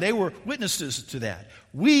to heaven. They were witnesses to that.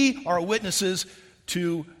 We are witnesses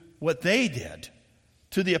to what they did,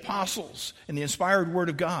 to the apostles and the inspired word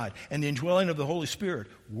of God and the indwelling of the Holy Spirit.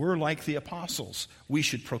 We're like the apostles. We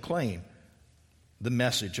should proclaim the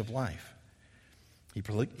message of life. He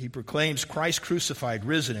proclaims Christ crucified,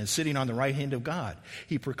 risen, and sitting on the right hand of God.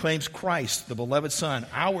 He proclaims Christ, the beloved Son,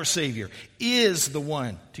 our Savior, is the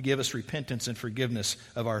one to give us repentance and forgiveness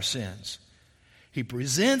of our sins. He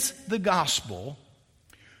presents the gospel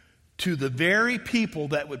to the very people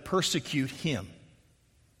that would persecute him.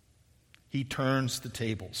 He turns the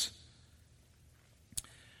tables.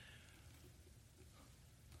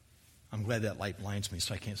 I'm glad that light blinds me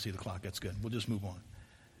so I can't see the clock. That's good. We'll just move on.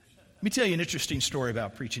 Let me tell you an interesting story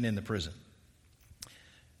about preaching in the prison.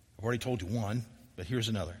 I've already told you one, but here's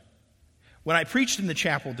another. When I preached in the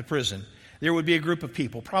chapel at the prison, there would be a group of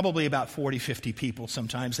people, probably about 40, 50 people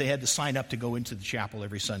sometimes. They had to sign up to go into the chapel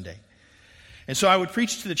every Sunday. And so I would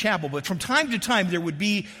preach to the chapel, but from time to time there would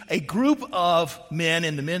be a group of men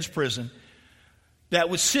in the men's prison that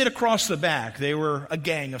would sit across the back. They were a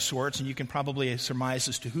gang of sorts, and you can probably surmise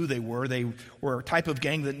as to who they were. They were a type of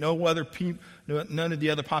gang that none of the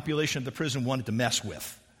other population of the prison wanted to mess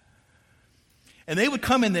with. And they would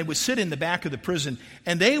come in, they would sit in the back of the prison,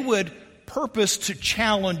 and they would purpose to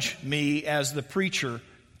challenge me as the preacher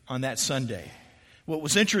on that Sunday. What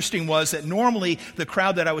was interesting was that normally the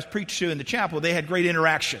crowd that I was preaching to in the chapel, they had great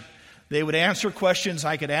interaction. They would answer questions.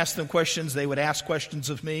 I could ask them questions. They would ask questions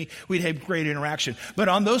of me. We'd have great interaction. But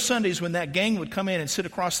on those Sundays when that gang would come in and sit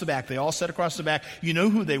across the back, they all sat across the back. You know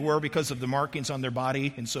who they were because of the markings on their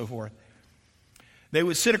body and so forth. They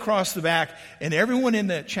would sit across the back, and everyone in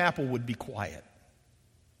the chapel would be quiet.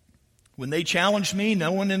 When they challenged me,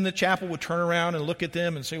 no one in the chapel would turn around and look at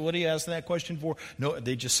them and say, what are you asking that question for? No,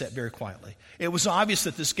 they just sat very quietly. It was obvious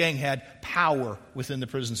that this gang had power within the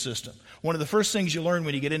prison system. One of the first things you learn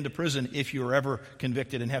when you get into prison, if you are ever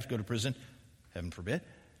convicted and have to go to prison, heaven forbid,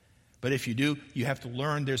 but if you do, you have to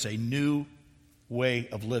learn there's a new way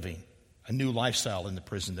of living, a new lifestyle in the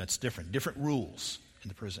prison that's different rules in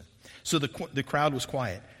the prison. So the crowd was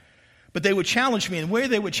quiet. But they would challenge me, and the way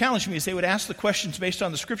they would challenge me is they would ask the questions based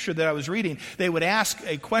on the scripture that I was reading. They would ask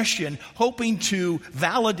a question hoping to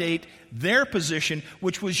validate their position,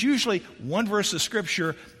 which was usually one verse of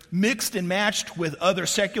scripture mixed and matched with other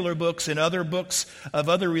secular books and other books of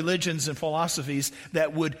other religions and philosophies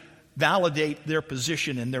that would validate their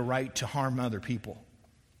position and their right to harm other people.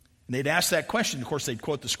 And they'd ask that question. Of course, they'd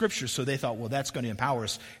quote the scriptures, so they thought, well, that's going to empower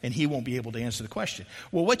us, and he won't be able to answer the question.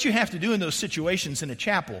 Well, what you have to do in those situations in a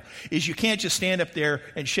chapel is you can't just stand up there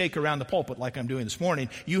and shake around the pulpit like I'm doing this morning.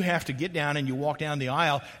 You have to get down and you walk down the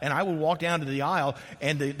aisle, and I would walk down to the aisle,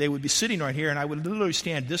 and they would be sitting right here, and I would literally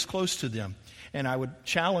stand this close to them, and I would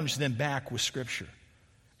challenge them back with scripture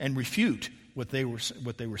and refute what they were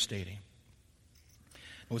stating.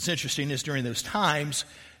 And what's interesting is during those times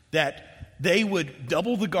that they would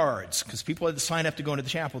double the guards, because people had to sign up to go into the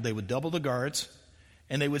chapel. They would double the guards,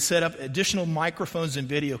 And they would set up additional microphones and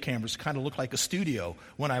video cameras to kind of look like a studio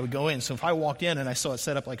when I would go in. So if I walked in and I saw it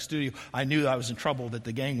set up like a studio, I knew I was in trouble, that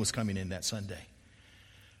the gang was coming in that Sunday.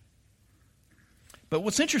 But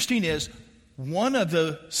what's interesting is, one of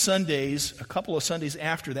the Sundays, a couple of Sundays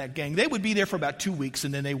after that gang, they would be there for about 2 weeks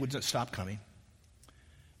and then they would stop coming.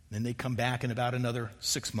 Then they'd come back in about another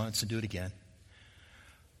 6 months and do it again.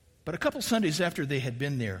 But a couple Sundays after they had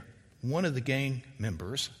been there, one of the gang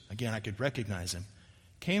members, again I could recognize him,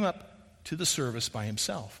 came up to the service by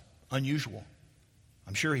himself. Unusual.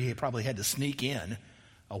 I'm sure he probably had to sneak in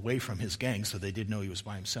away from his gang so they didn't know he was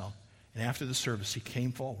by himself. And after the service, he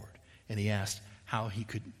came forward and he asked how he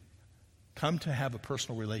could come to have a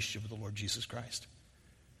personal relationship with the Lord Jesus Christ.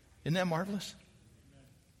 Isn't that marvelous?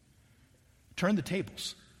 Turn the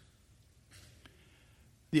tables.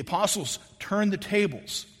 The apostles turned the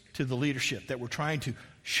tables to the leadership that were trying to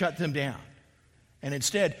shut them down. And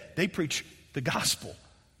instead, they preached the gospel,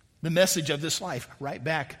 the message of this life, right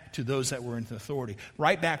back to those that were in authority,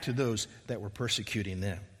 right back to those that were persecuting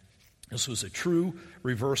them. This was a true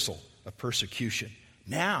reversal of persecution.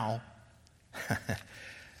 Now,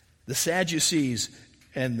 the Sadducees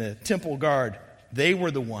and the temple guard, they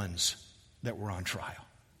were the ones that were on trial.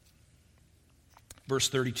 Verse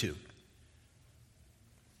 32.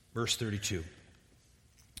 Verse 32.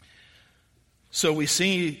 So we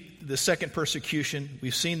see the second persecution.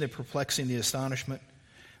 We've seen the perplexing, the astonishment.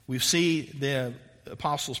 We see the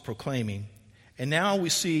apostles proclaiming. And now we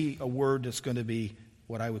see a word that's going to be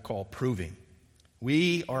what I would call proving.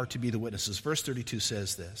 We are to be the witnesses. Verse 32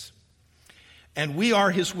 says this. And we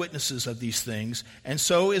are his witnesses of these things, and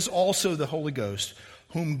so is also the Holy Ghost,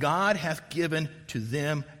 whom God hath given to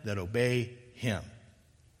them that obey him.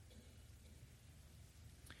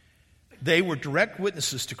 They were direct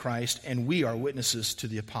witnesses to Christ, and we are witnesses to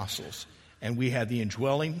the apostles. And we have the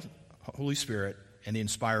indwelling Holy Spirit and the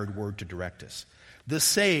inspired word to direct us. The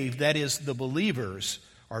saved, that is, the believers,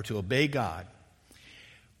 are to obey God.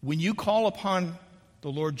 When you call upon the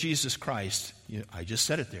Lord Jesus Christ, I just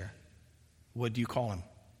said it there. What do you call him?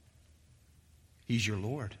 He's your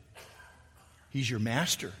Lord. He's your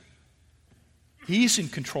master. He's in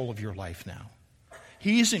control of your life now.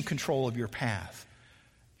 He's in control of your path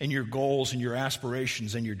and your goals and your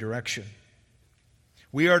aspirations and your direction.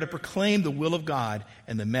 We are to proclaim the will of God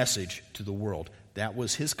and the message to the world. That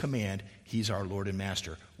was his command. He's our Lord and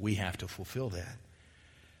Master. We have to fulfill that.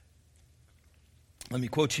 Let me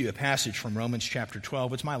quote to you a passage from Romans chapter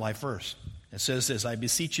 12. It's my life verse. It says this, I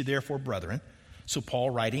beseech you therefore, brethren. So Paul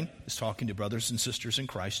writing is talking to brothers and sisters in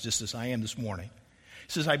Christ, just as I am this morning.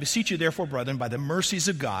 He says, I beseech you therefore, brethren, by the mercies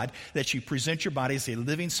of God, that you present your bodies a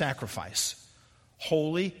living sacrifice,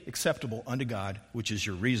 holy, acceptable unto God, which is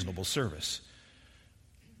your reasonable service.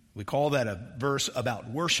 We call that a verse about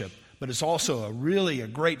worship, but it's also a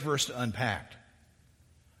great verse to unpack.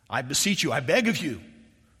 I beseech you, I beg of you,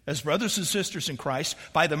 as brothers and sisters in Christ,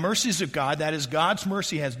 by the mercies of God, that is, God's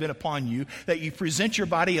mercy has been upon you, that you present your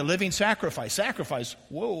body a living sacrifice. Sacrifice?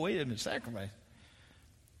 Whoa, wait a minute, sacrifice.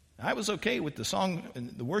 I was okay with the song and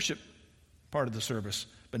the worship part of the service,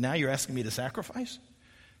 but now you're asking me to sacrifice?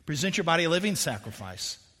 Present your body a living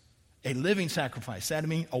sacrifice. A living sacrifice. That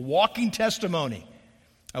means a walking testimony.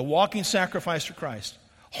 A walking sacrifice for Christ.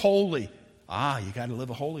 Holy. You got to live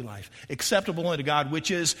a holy life. Acceptable unto God,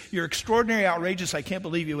 which is your extraordinary, outrageous, I can't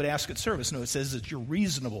believe you would ask at service. No, it says it's your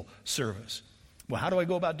reasonable service. Well, how do I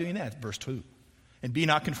go about doing that? Verse 2. And be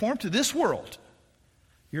not conformed to this world.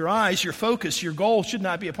 Your eyes, your focus, your goal should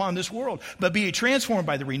not be upon this world, but be transformed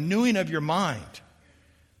by the renewing of your mind.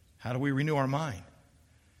 How do we renew our mind?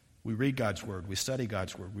 We read God's word. We study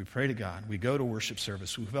God's word. We pray to God. We go to worship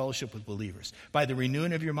service. We fellowship with believers. By the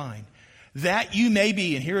renewing of your mind. That you may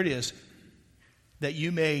be, and here it is, that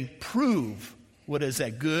you may prove what is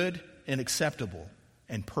that good and acceptable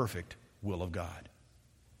and perfect will of God.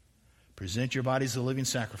 Present your bodies a living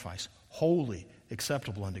sacrifice, holy,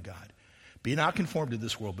 acceptable unto God. Be not conformed to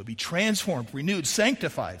this world, but be transformed, renewed,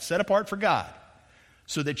 sanctified, set apart for God,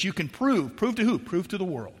 so that you can prove to who? Prove to the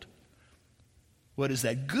world. What is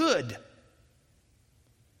that? Good.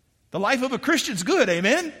 The life of a Christian's good,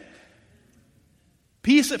 amen?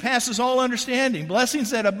 Peace that passes all understanding,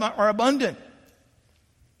 blessings that are abundant.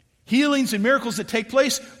 Healings and miracles that take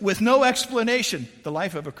place with no explanation. The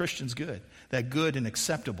life of a Christian's good. That good and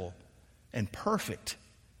acceptable and perfect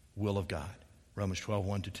will of God. Romans 12,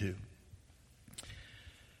 1-2.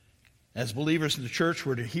 As believers in the church,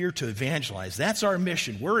 we're here to evangelize. That's our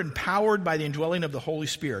mission. We're empowered by the indwelling of the Holy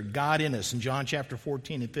Spirit, God in us, in John chapter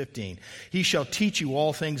 14 and 15. He shall teach you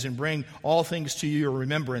all things and bring all things to your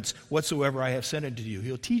remembrance whatsoever I have said unto you.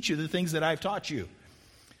 He'll teach you the things that I've taught you.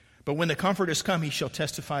 But when the Comforter has come, he shall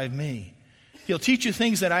testify of me. He'll teach you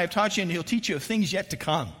things that I have taught you, and he'll teach you of things yet to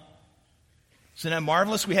come. Isn't that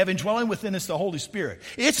marvelous? We have indwelling within us the Holy Spirit.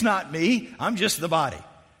 It's not me. I'm just the body.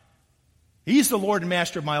 He's the Lord and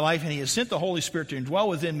Master of my life, and he has sent the Holy Spirit to indwell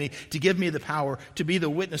within me to give me the power to be the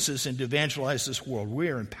witnesses and to evangelize this world. We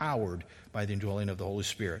are empowered by the indwelling of the Holy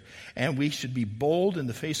Spirit. And we should be bold in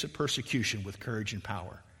the face of persecution with courage and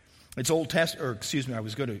power. It's I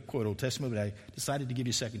was going to quote Old Testament, but I decided to give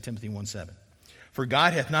you 2 Timothy 1:7. For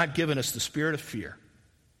God hath not given us the spirit of fear,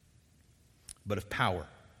 but of power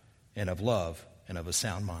and of love and of a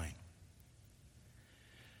sound mind.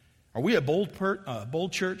 Are we a bold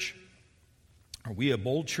church? Are we a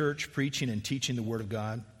bold church preaching and teaching the Word of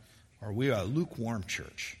God? Or are we a lukewarm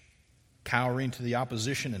church, cowering to the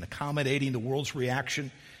opposition and accommodating the world's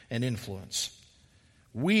reaction and influence?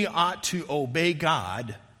 We ought to obey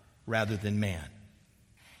God rather than man.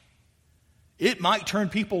 It might turn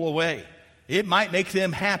people away. It might make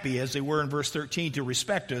them happy, as they were in verse 13, to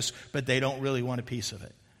respect us, but they don't really want a piece of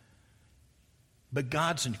it. But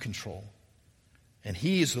God's in control, and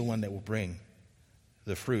he is the one that will bring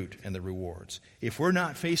the fruit and the rewards. If we're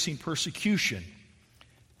not facing persecution,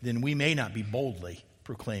 then we may not be boldly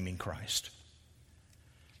proclaiming Christ.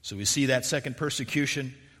 So we see that second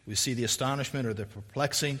persecution. We see the astonishment or the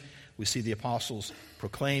perplexing. We see the apostles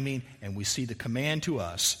proclaiming, and we see the command to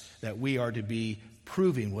us that we are to be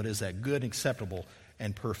proving what is that good, acceptable,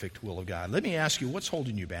 and perfect will of God. Let me ask you, what's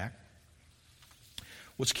holding you back?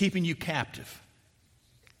 What's keeping you captive?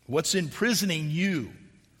 What's imprisoning you?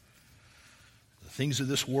 The things of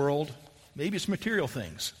this world? Maybe it's material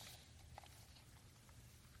things.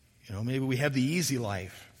 Maybe we have the easy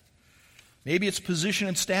life. Maybe it's position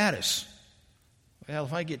and status. Well,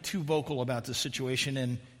 if I get too vocal about the situation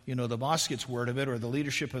and the boss gets word of it, or the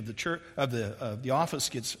leadership of the church of the office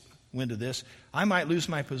gets wind of this, I might lose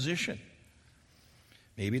my position.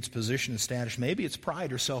 Maybe it's position and status. Maybe it's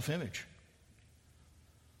pride or self-image.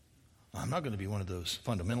 I'm not going to be one of those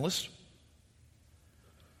fundamentalists.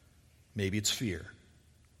 Maybe it's fear.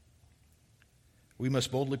 We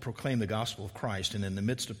must boldly proclaim the gospel of Christ, and in the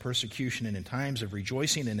midst of persecution and in times of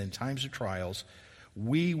rejoicing and in times of trials,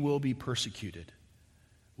 we will be persecuted.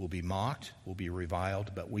 We'll be mocked, we'll be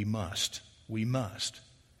reviled, but we must,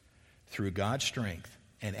 through God's strength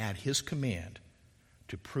and at his command,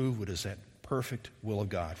 to prove what is that perfect will of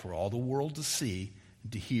God for all the world to see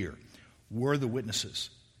and to hear. We're the witnesses.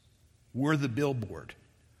 We're the billboard.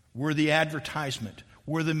 We're the advertisement.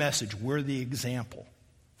 We're the message. We're the example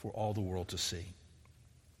for all the world to see.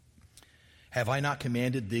 Have I not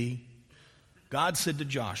commanded thee? God said to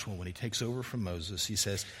Joshua when he takes over from Moses, he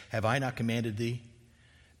says, have I not commanded thee?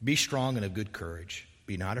 Be strong and of good courage.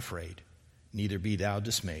 Be not afraid, neither be thou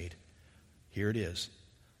dismayed. Here it is.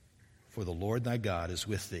 For the Lord thy God is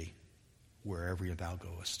with thee wherever thou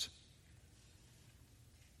goest.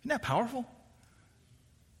 Isn't that powerful?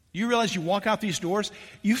 You realize you walk out these doors,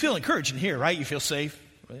 you feel encouraged in here, right? You feel safe.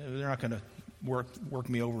 They're not going to work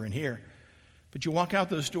me over in here. But you walk out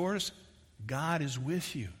those doors, God is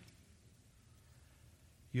with you.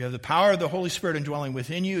 You have the power of the Holy Spirit indwelling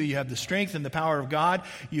within you. You have the strength and the power of God.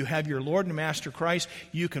 You have your Lord and Master Christ.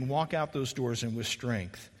 You can walk out those doors and with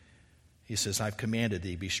strength. He says, I've commanded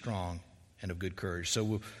thee, be strong and of good courage.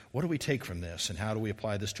 So what do we take from this, and how do we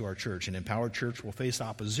apply this to our church? An empowered church will face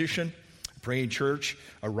opposition. A praying church,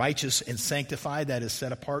 a righteous and sanctified, that is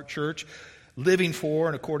set apart church, living for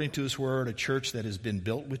and according to his word, a church that has been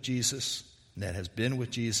built with Jesus, and that has been with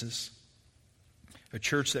Jesus, a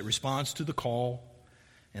church that responds to the call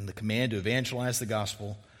and the command to evangelize the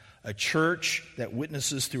gospel, a church that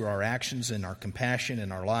witnesses through our actions and our compassion in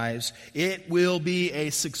our lives. It will be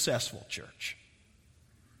a successful church.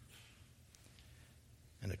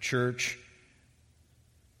 And a church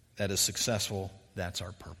that is successful, that's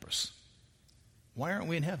our purpose. Why aren't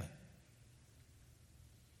we in heaven?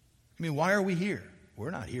 Why are we here?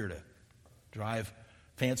 We're not here to drive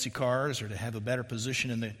fancy cars or to have a better position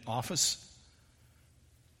in the office.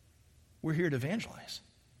 We're here to evangelize.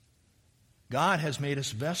 God has made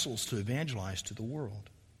us vessels to evangelize to the world.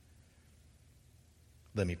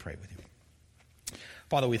 Let me pray with you.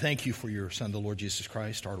 Father, we thank you for your Son, the Lord Jesus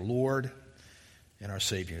Christ, our Lord and our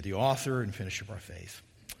Savior, the author and finisher of our faith.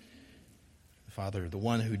 Father, the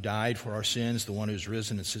one who died for our sins, the one who's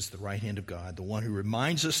risen and sits at the right hand of God, the one who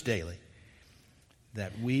reminds us daily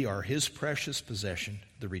that we are his precious possession,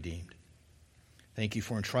 the redeemed. Thank you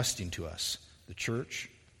for entrusting to us the church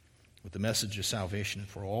with the message of salvation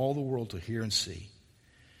for all the world to hear and see.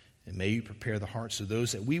 And may you prepare the hearts of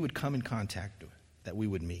those that we would come in contact with, that we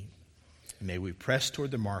would meet. And may we press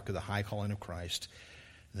toward the mark of the high calling of Christ,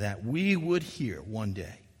 that we would hear one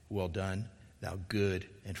day Well done, thou good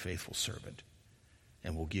and faithful servant.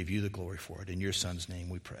 And we'll give you the glory for it. In your Son's name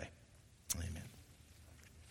we pray. Amen.